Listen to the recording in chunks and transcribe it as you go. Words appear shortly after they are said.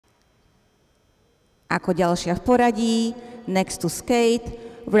Ako ďalšia v poradí, next to skate,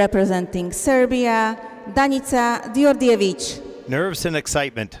 representing Serbia, Danica Djordjevic. Nerves and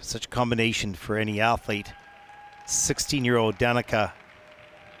excitement, such a combination for any athlete. 16-year-old Danica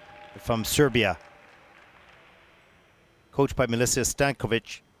from Serbia, coached by Melissa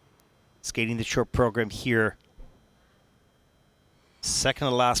Stankovic, skating the short program here. Second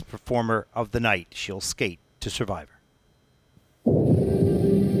to last performer of the night. She'll skate to Survivor.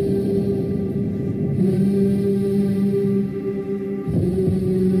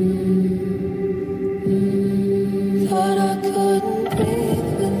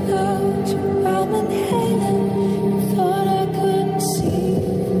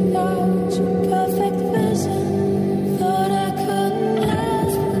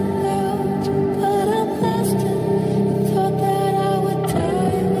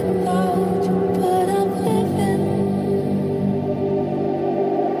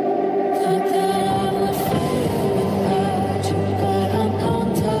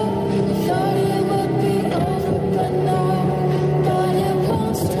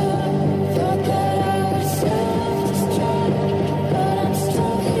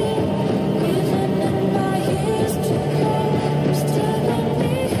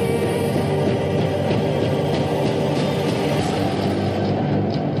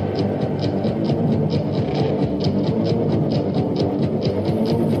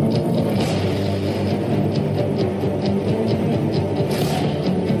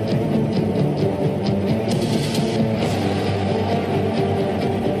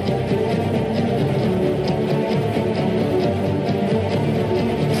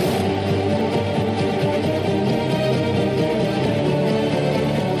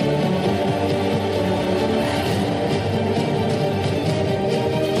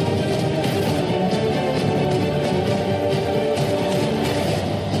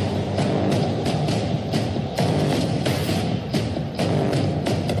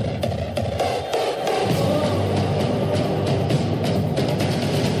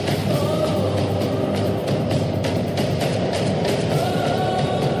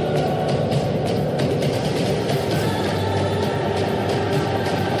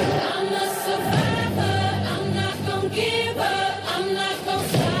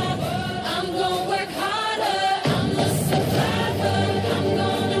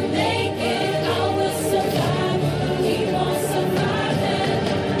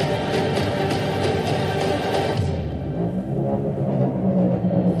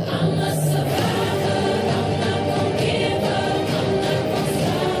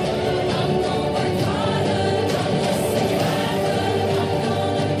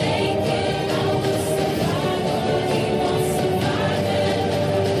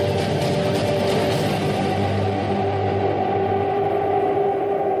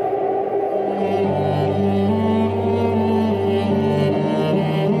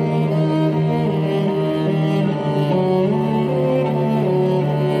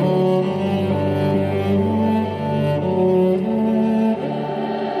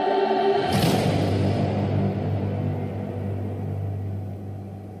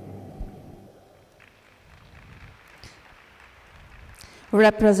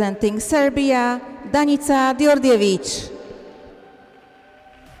 Representing Serbia, Danica Djordjevic.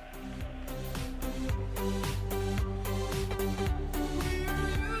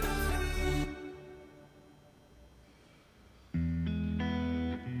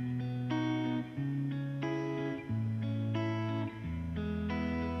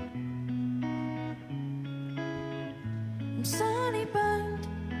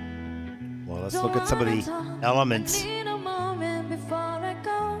 Well, let's look at some of the elements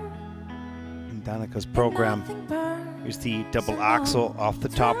Danica's program. Here's the double axel off the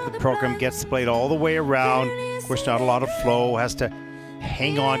top of the program, gets displayed all the way around. Of course, not a lot of flow, has to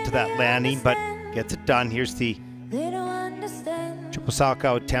hang on to that landing, but gets it done. Here's the triple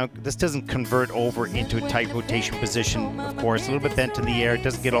salchow attempt. This doesn't convert over into a tight rotation position, of course. A little bit bent in the air, it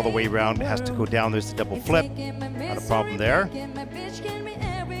doesn't get all the way around, it has to go down. There's the double flip, not a problem there.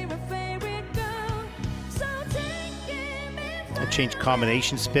 A change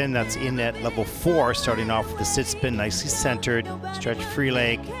combination spin, that's in at level 4, starting off with the sit spin, nicely centered, stretch free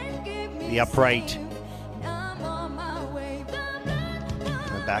leg, the upright, and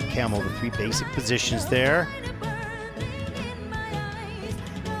the back camel, the 3 basic positions there.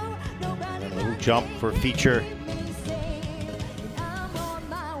 And a little jump for a feature.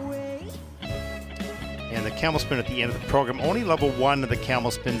 And the camel spin at the end of the program, only level 1 of the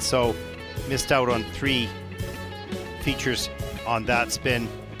camel spin, so missed out on 3 features on that spin.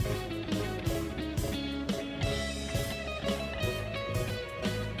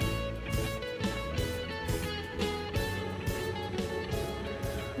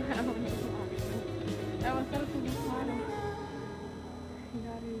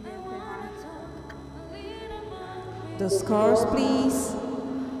 The scores, please.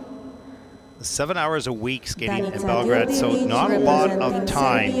 7 hours a week skating in Danica Belgrade, so Djordjevic, not a lot of representing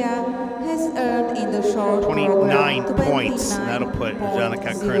time. Serbia, has earned in the short 29 program points, and that'll put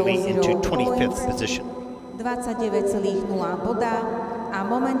Danica currently into 25th position. 29,0 boda a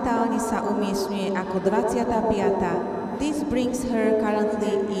momentálne sa umiestňuje ako 25. This brings her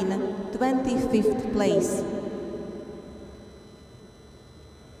currently in 25th place.